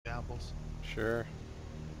apples. Sure.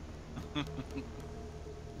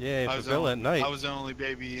 Yay, I was Favela at night. I was the only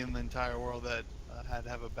baby in the entire world that had to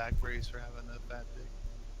have a back brace for having a fat dick.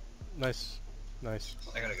 Nice. Nice.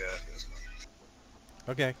 I gotta go after this one.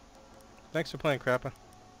 Okay. Thanks for playing, Crappa. It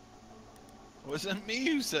wasn't me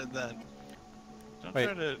who said that. Don't Wait,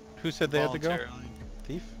 try to who said they had to go? voluntarily.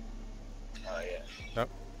 Thief? Oh, yeah. Nope.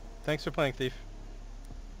 Thanks for playing, Thief.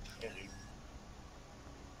 Yeah, dude.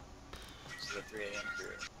 This is a 3 a.m.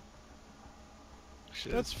 period.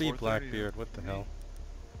 Shit, That's it's Thief 4:30. Blackbeard, what the hell?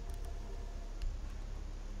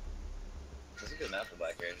 This is a good map for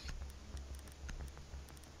Blackbeard.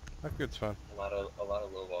 Blackbeard's fun. A lot of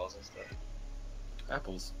low walls and stuff.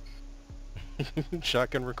 Apples.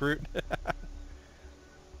 Shotgun recruit.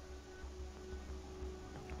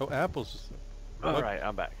 Oh, Apples. Alright,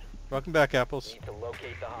 I'm back. Welcome back, Apples. Need to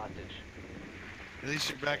locate the hostage. At least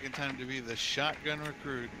you're back in time to be the shotgun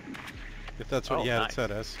recruit. If that's what Oh, you had nice. it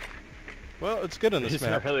set as. Well, it's good on this Is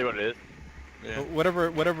map. that really what it is? Yeah. Whatever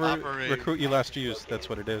Operate. recruit you last used, that's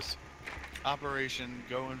what it is. Operation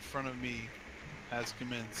Go in Front of Me has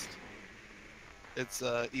commenced. It's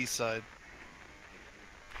east side.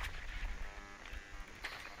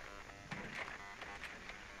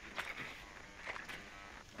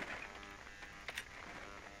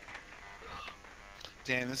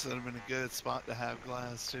 Damn, this would have been a good spot to have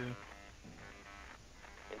glass too.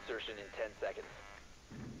 Insertion in 10 seconds.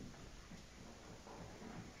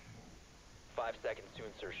 5 seconds to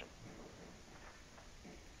insertion.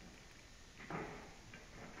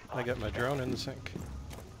 I got my drone in the sink.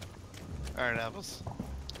 Alright, Apples.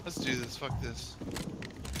 Let's do this. Fuck this.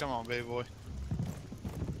 Come on, baby boy.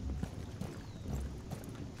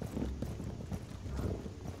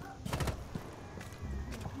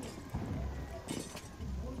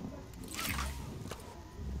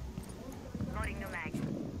 Loading new mag.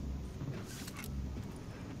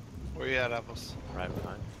 Where you at, Apples? Right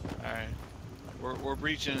behind. Alright. We're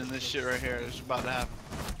breaching in this shit right here. It's about to happen.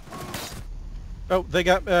 Oh, they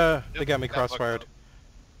got me Got fucked crossfired. up.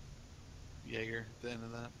 Jaeger at the end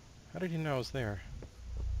of that. How did you know I was there?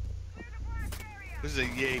 This is a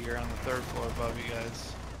Jaeger on the 3rd floor above you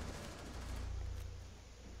guys.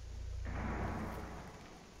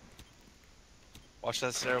 Watch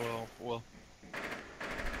that stairwell, Will.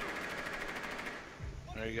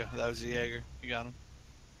 There you go. That was a Jaeger. You got him.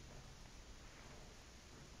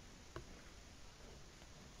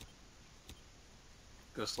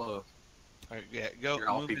 Go slow. Alright, yeah, go. Here,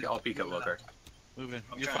 I'll move peek. in. I'll peek at Wilker. Move in.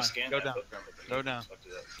 I'm You're trying fine. to scan Go that down. footprint, but Go down. fuck to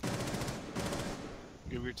that.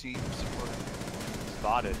 Give your team support.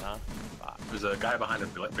 Spotted, huh? There's a guy behind the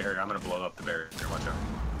barrier. I'm gonna blow up the barrier. Watch out.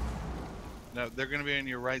 No, they're gonna be on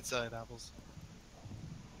your right side, Apples.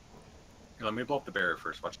 Here, let me blow up the barrier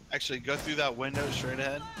first. Watch. Actually, go through that window straight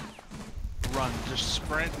ahead. Run. Just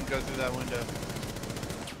sprint and go through that window.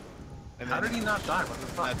 And How then did he not die? What the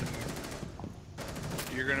fuck?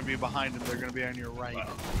 you're gonna be behind them. They're gonna be on your right. Wow.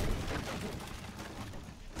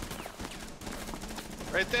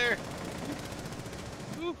 Right there.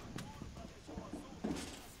 Woo.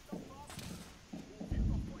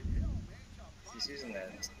 He's using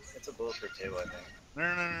that. It's a bulletproof table, I think.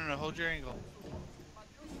 No. Hold your angle.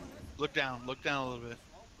 Look down. Look down a little bit.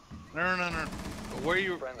 No. Where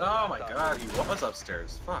you? Friendly Oh my last god, operator. he was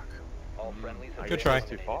upstairs. Fuck. All friendlies have Good been try.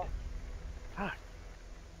 Too eliminated. far. Fuck.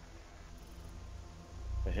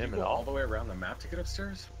 To Did him you and go all all. the way around the map to get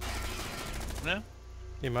upstairs? No.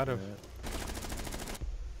 He might have.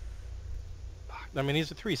 I mean,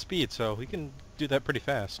 he's a 3-speed, so he can do that pretty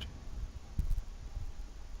fast.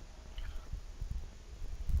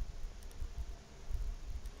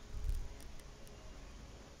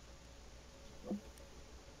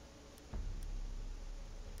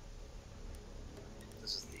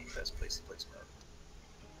 This is the best place to play smoke.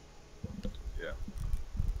 Yeah.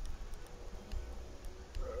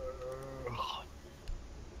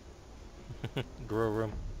 Grow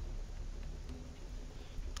room.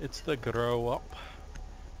 It's the grow up.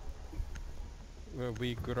 Where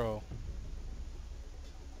we grow.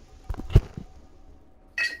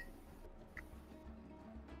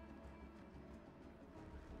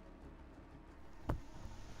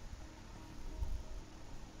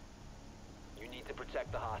 You need to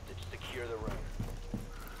protect the hostage. Secure the room.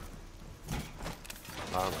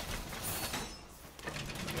 Armor.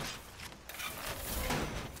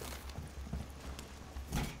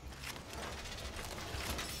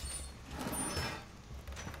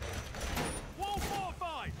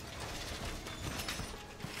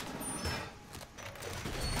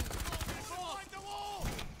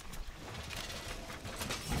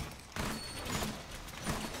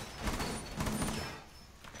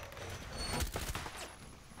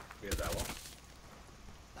 We have that one.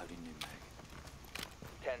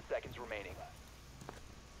 10 seconds remaining.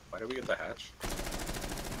 Why did we get the hatch?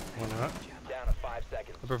 Why not? Down to 5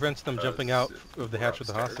 seconds. It prevents them jumping out of the hatch with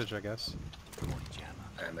the upstairs. hostage, I guess.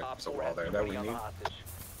 And Op there's a 4 wall has there been that we putting on the need. hostage.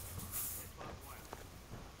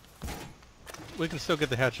 We can still get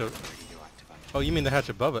the hatch up. Oh, you mean the hatch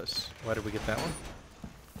above us? Why did we get that one?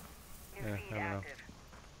 Yeah, I don't know.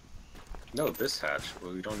 No, this hatch.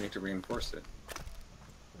 Well, we don't need to reinforce it.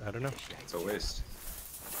 I don't know. It's a waste.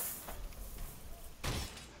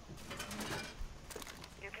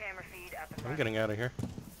 New camera feed up and I'm running. getting out of here.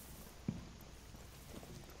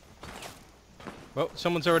 Well,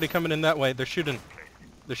 someone's already coming in that way. They're shooting.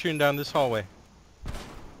 They're shooting down this hallway.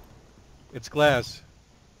 It's Glaz.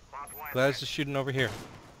 Glaz is shooting over here.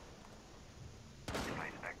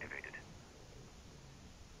 Device activated.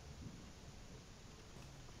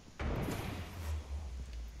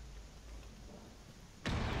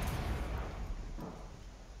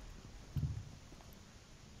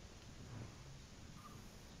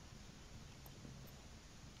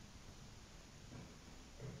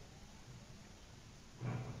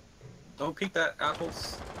 Don't peek that,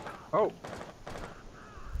 apples. Oh.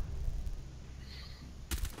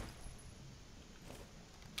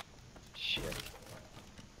 Shit.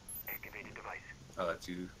 Activated device. Oh, that's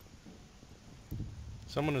you.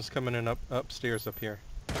 Someone is coming in upstairs up here.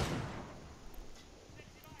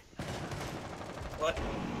 What?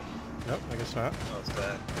 Nope, I guess not. Oh, it's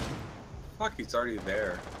that. Fuck, he's already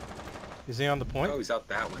there. Is he on the point? Oh, he's out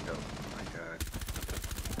that window. Oh my god.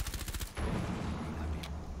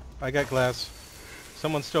 I got Glaz.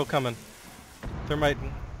 Someone's still coming. Thermite.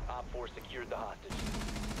 Op 4 secured the hostage.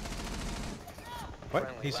 What?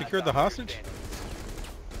 Friendly, He last secured the operator hostage? standing.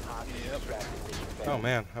 Hostage extracted, mission Oh failed.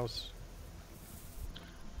 man, I was...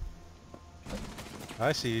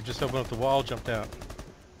 I see, you just opened up the wall, jumped out.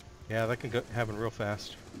 Yeah, that can happen real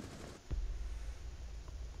fast.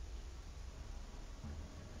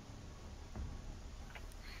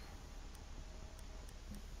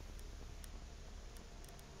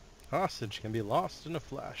 Hostage can be lost in a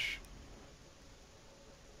flash.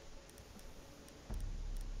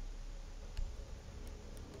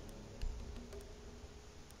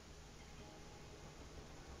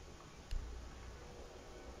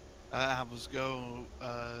 Apples go,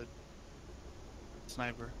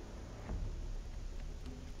 sniper.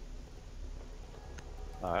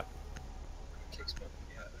 Alright. Kicks me.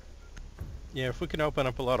 Yeah. Yeah, if we can open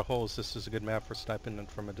up a lot of holes, this is a good map for sniping and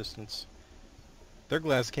from a distance. Their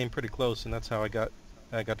glass came pretty close, and that's how I got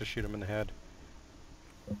to shoot him in the head.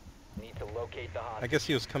 Need to locate the hostage. I guess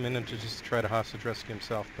he was coming in to just try to hostage rescue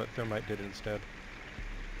himself, but Thermite did it instead.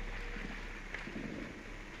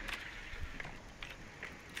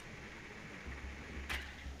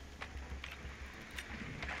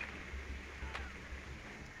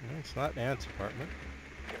 No, it's not Ant's apartment.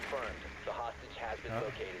 Confirmed. The hostage has been Oh.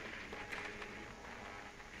 located.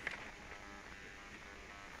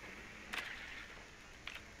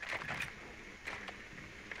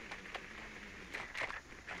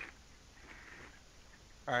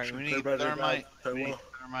 Alright, we need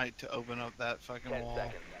thermite to open up that fucking 10 wall.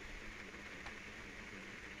 seconds.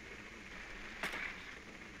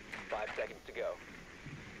 5 seconds to go.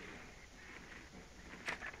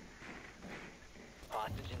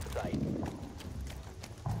 Hostage in sight.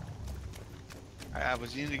 Alright,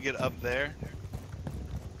 Apples, you need to get up there.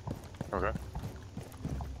 Okay.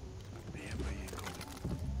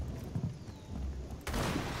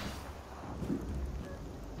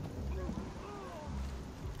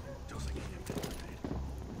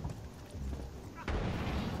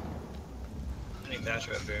 I need thatch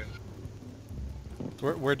right there.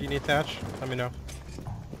 Where do you need thatch? Let me know.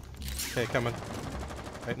 Okay, coming.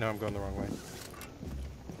 Wait, no, I'm going the wrong way.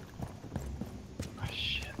 Oh,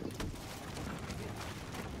 shit.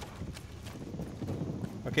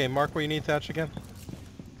 Okay, mark where you need thatch again.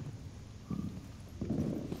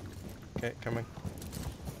 Okay, coming.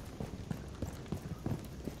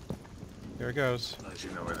 Here it goes. As you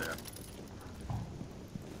know where they are.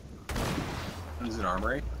 Use an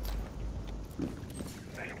armory.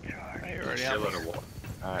 Hey, you already Shitload out. of wall.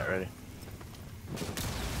 Alright, ready.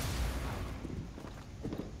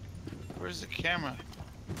 Where's the camera?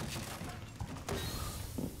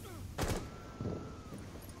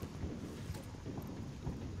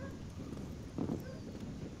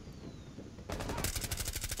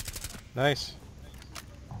 Nice.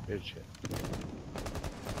 Good shit.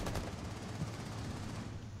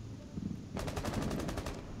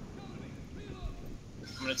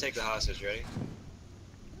 I'm gonna take the hostage, ready?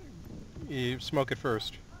 You smoke it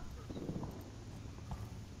first.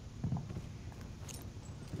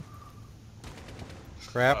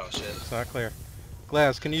 Crap. Oh shit. It's not clear.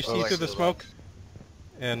 Glass, can you see like through the to the smoke?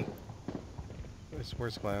 And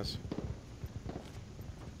where's Glass?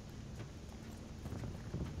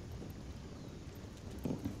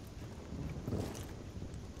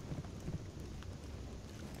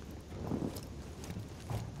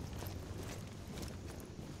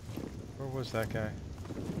 Where was that guy?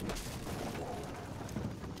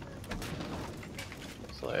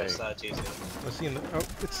 Left side T2. Was he in the? Oh,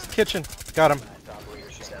 it's the kitchen. Got him. Last operator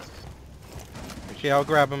She's standing. down. Okay, I'll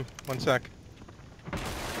grab him. 1 sec.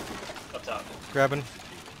 Up top. Grabbing.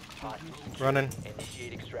 Hostage secured. Running.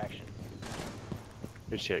 Initiate extraction.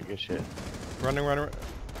 Good shit, good shit. Running.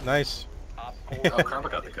 Nice. Op Oh, 4 Karma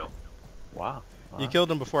got the kill. Wow. You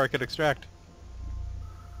killed him before I could extract.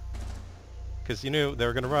 Because you knew they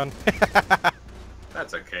were going to run.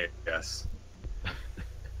 That's okay, yes.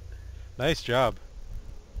 Nice job.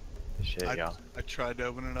 Good shit, y'all. I tried to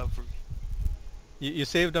open it up for. You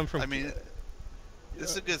saved them from... I mean,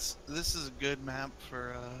 this is a good map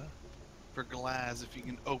for glass if you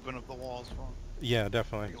can open up the walls for 'em. Yeah,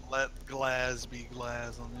 definitely. Let glass be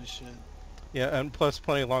glass on this shit. Yeah, and plus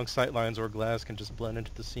plenty of long sight lines where Glass can just blend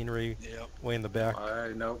into the scenery Yep. way in the back. Why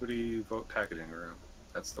nobody vote packaging room?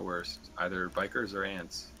 That's the worst. Either bikers or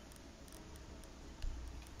ants.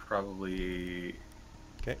 Probably.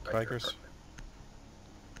 Okay, biker bikers. apartment.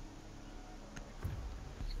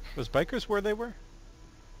 Was bikers where they were?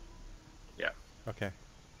 Yeah. Okay.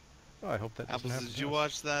 Well, I hope that doesn't Apples, happen. did to you us.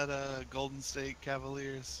 watch that Golden State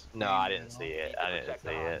Cavaliers? No, game I at didn't all? see it. I didn't Protect see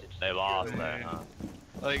the it. hostage. They lost Yeah. though, huh?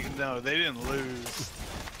 Like, no, they didn't lose.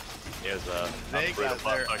 It was a They brutal got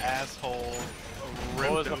their motherfucker. asshole What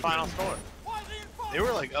ripped was the open. final score? They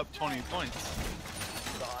were like up 20 points.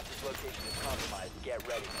 The hostage location is compromised. Get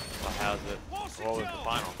ready. Well, how's it? What was the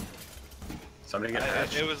final? Somebody get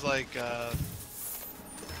hatched. It was like, I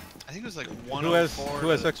think it was like Who has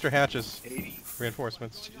 104 to extra hatches? 80.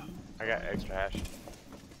 Reinforcements. I got extra hash.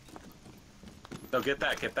 No, get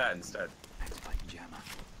that instead.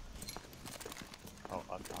 Oh,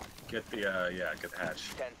 up top. Get the, get the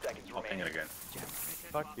hatch. 10 seconds I'll ping it remaining. again.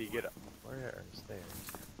 Fuck do you get up? Where stairs?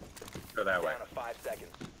 Go that way. Down to 5 seconds.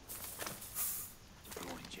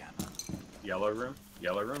 Yellow room?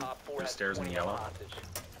 Yellow room? Op 4 There's has stairs in 20 yellow. hostage.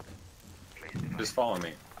 Just follow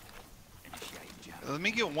me. Let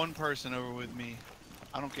me get one person over with me.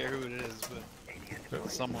 I don't care who it is,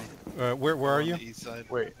 but someone. Where are on you? The east side.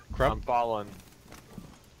 Wait, Crump? I'm following.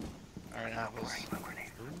 Alright, Apples.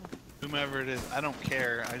 Whomever it is, I don't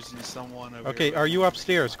care. I just need someone over Okay, here. are you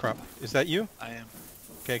upstairs, Crump? Is that you? I am.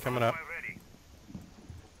 Okay, coming up.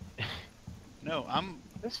 No, I'm.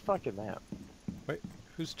 This fucking map.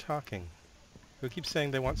 Who's talking? Who keeps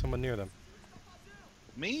saying they want someone near them?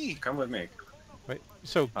 Me. Come with me. Wait,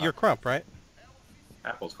 so you're Crump, right?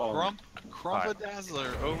 Apples, follow me.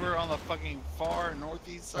 Crumpadazzler over on the fucking far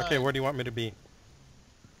northeast side. Okay, where do you want me to be?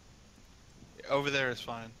 Over there is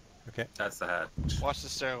fine. Okay, That's the hatch. Watch the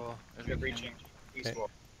stairwell. if you Good can. reaching. East Okay. wall.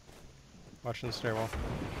 watching the stairwell.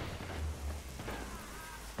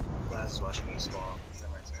 Glass is watching east wall. He's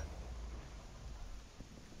on right side.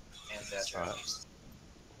 And that's right. East.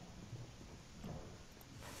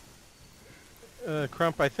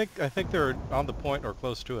 Crump, I think they're on the point or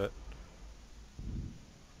close to it.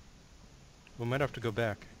 We might have to go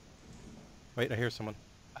back. Wait, I hear someone.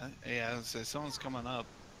 Yeah, I was gonna say someone's coming up.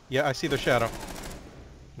 Yeah, I see their shadow.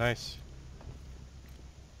 Nice.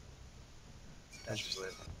 That's just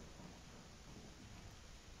lit.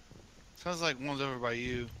 Sounds like one's over by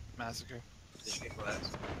you, Massacre. Did you get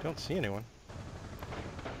glass? Don't see anyone.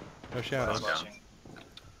 No Glass shadows. down.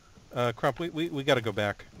 watching. Crump, we gotta go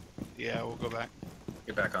back. Yeah, we'll go back.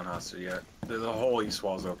 Get back on hostage yet. The whole east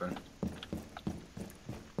wall's open.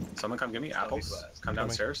 Someone come get me. Apples. glass. Come Coming.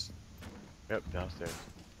 downstairs. Yep, downstairs.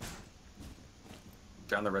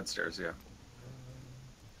 Down the red stairs, yeah.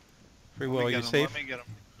 Free Let me will, get you him, safe? Let me get him.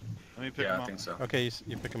 Let me pick Yeah, him I up. think so. Okay,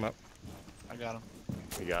 you pick him up. I got him.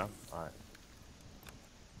 You got him? Alright.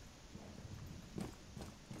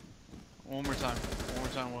 One more time. One more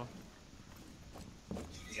time, Will.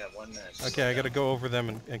 You got 1 minute. Okay, I gotta go over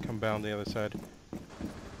them and come down the other side.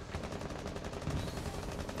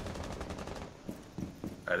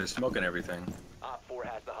 Alright, there's smoke and everything. Op 4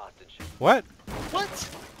 has the hostage. What? What?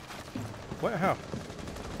 What? How?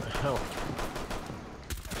 Oh,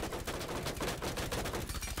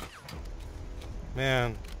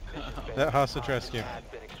 Man, that hostage rescue. Has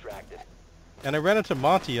been extracted. And I ran into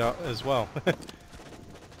Monty as well.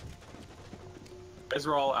 Guys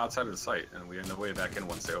were all outside of the site, and we had no way back in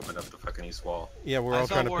once they opened up the fucking east wall. Yeah, we're I all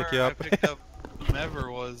saw trying to where pick you up. I picked up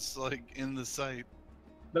whomever was like in the site.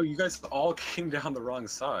 No, you guys all came down the wrong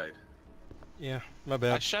side. Yeah, my I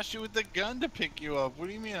bad. shot you with the gun to pick you up. What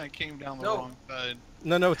do you mean I came down the No. wrong side?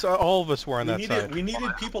 No, it's all of us were on that side. We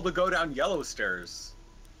needed people to go down yellow stairs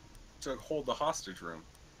to hold the hostage room.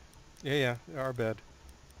 Yeah, our bad.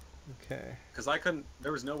 Okay. Because I couldn't.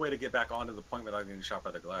 There was no way to get back onto the point without getting shot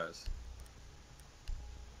by the glass.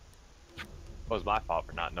 It was my fault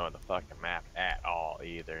for not knowing the fucking map at all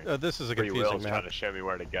either. This is a Free confusing Will's map. trying to show me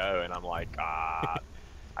where to go, and I'm like, I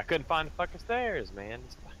couldn't find the fucking stairs, man.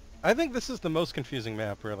 I think this is the most confusing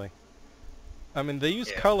map, really. I mean, they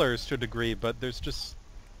use colors to a degree, but there's just...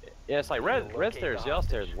 Yeah, it's like red stairs, yellow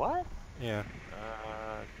stairs. What? Yeah.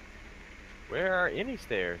 Where are any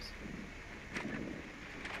stairs?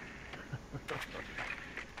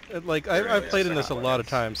 Like, I've played in this a lot of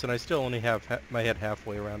times, and I still only have my head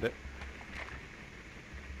halfway around it.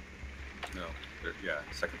 No. Yeah,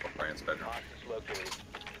 second floor Brian's bedroom. Hostage located.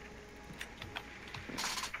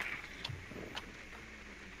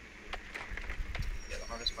 Yeah, the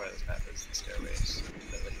hardest part of this map is the stairways.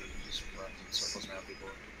 That like you just run in circles around people.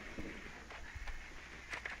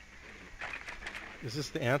 Is this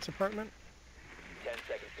the ants apartment? 10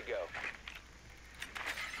 seconds to go.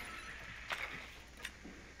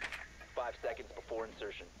 5 seconds before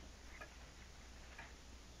insertion.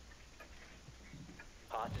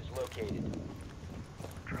 Hostage located.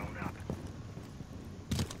 Drone up.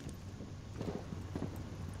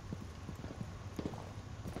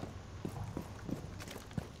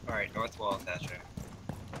 Alright, north wall, Thatcher.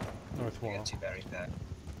 North You wall. got 2 batteries back.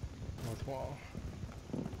 North wall.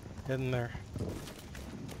 Heading there.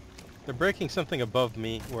 They're breaking something above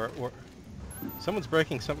me. Where someone's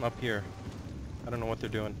breaking something up here. I don't know what they're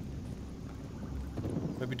doing.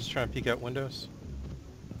 Maybe just trying to peek out windows.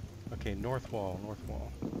 Okay, north wall, north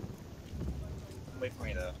wall. Wait for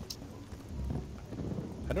me though.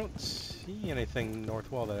 I don't see anything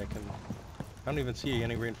north wall that I can... I don't even see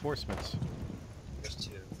any reinforcements. There's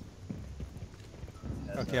 2.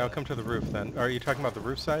 Okay, I'll come to the roof then. Are you talking about the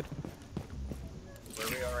roof side? Where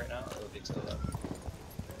we are right now, it would be to the left.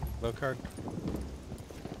 Low card?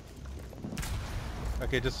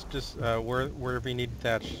 Okay, just wherever you need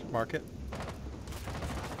Thatch, mark it.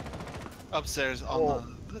 Upstairs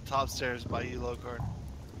on the top stairs by Elo card.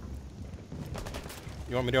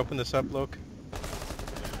 You want me to open this up, Loke?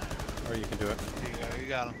 Or you can do it. There you go, you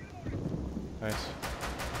got him. Nice.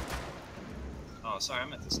 Oh, sorry,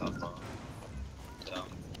 I'm at the south wall. Dumb.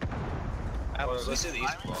 Well, Let's do the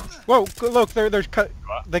east wall. Whoa, Loke, they're cut.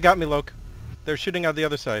 They got me, Loke. They're shooting out the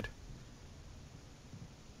other side.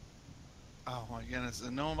 Oh my goodness, is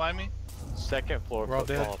no one by me? Second floor. We're all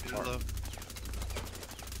dead. football Elo. park.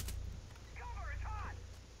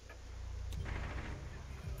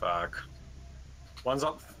 Fuck. One's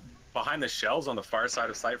up behind the shelves on the far side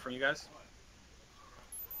of sight from you guys.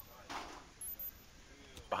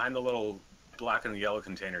 Behind the little black and yellow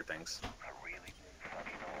container things.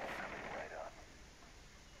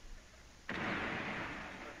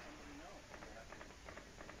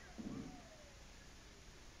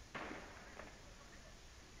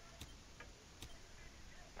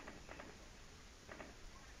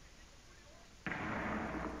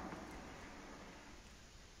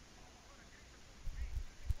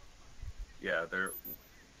 Yeah, they're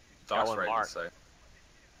Doc's one right to marked. say.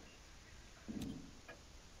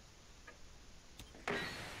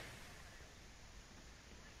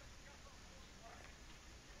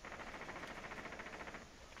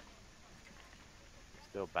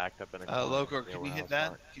 Still backed up in a corner. Loco, near can you where I hit was that?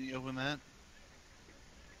 marked. Can you open that?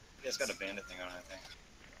 Yeah, it's got a bandit thing on it, I think.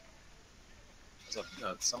 There's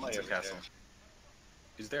No, somebody it's a over castle. there.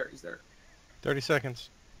 He's there, he's there. 30 seconds.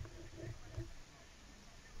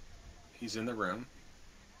 He's in the room.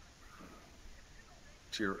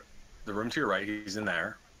 The room to your right, he's in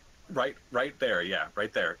there. Right there, yeah,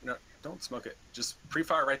 right there. No, don't smoke it. Just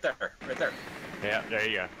pre-fire right there, right there. Yeah, there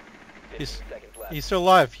you go. 15 seconds left. He's still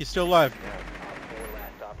alive. He's still alive. Op 4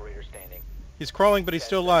 last operator standing. He's crawling, but he's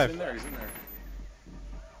still He's alive. in there, he's in there.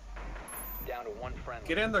 Down to 1 friendly.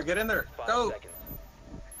 Get in there, get in there. 5 Go! seconds.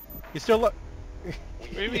 He's still alive.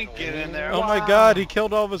 What do you mean get in there? Oh my god, he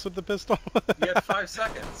killed all of us with the pistol. You had 5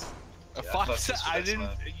 seconds. A Yeah, fuck, fuck this I fast didn't.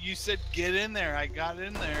 enough. You said get in there. I got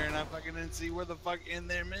in there, and I fucking didn't see where the fuck in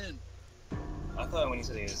there meant. I thought when you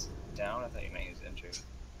said he was down, I thought you meant he was injured.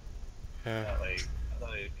 Yeah, Not like, I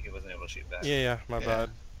thought he wasn't able to shoot back. yeah, my Yeah. bad.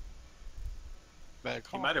 Bad He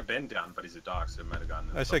call. might have been down, but he's a doc, so it might have gotten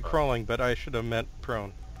I said himself up. crawling, but I should have meant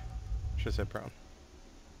prone. Should have said prone.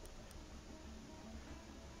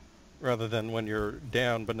 Rather than when you're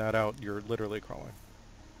down but not out, you're literally crawling.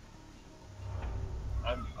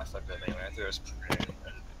 I fucked up anyway. I threw a grenade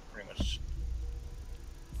and pretty much.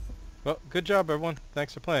 Well, good job, everyone.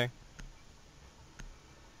 Thanks for playing.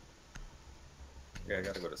 Okay, I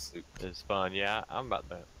gotta go to sleep. It was fun. Yeah, I'm about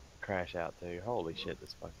to crash out too. Holy shit,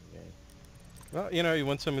 this fucking game. Well, you know, you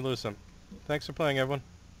win some, you lose some. Thanks for playing, everyone.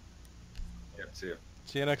 Yeah, see ya.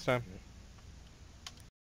 See you next time.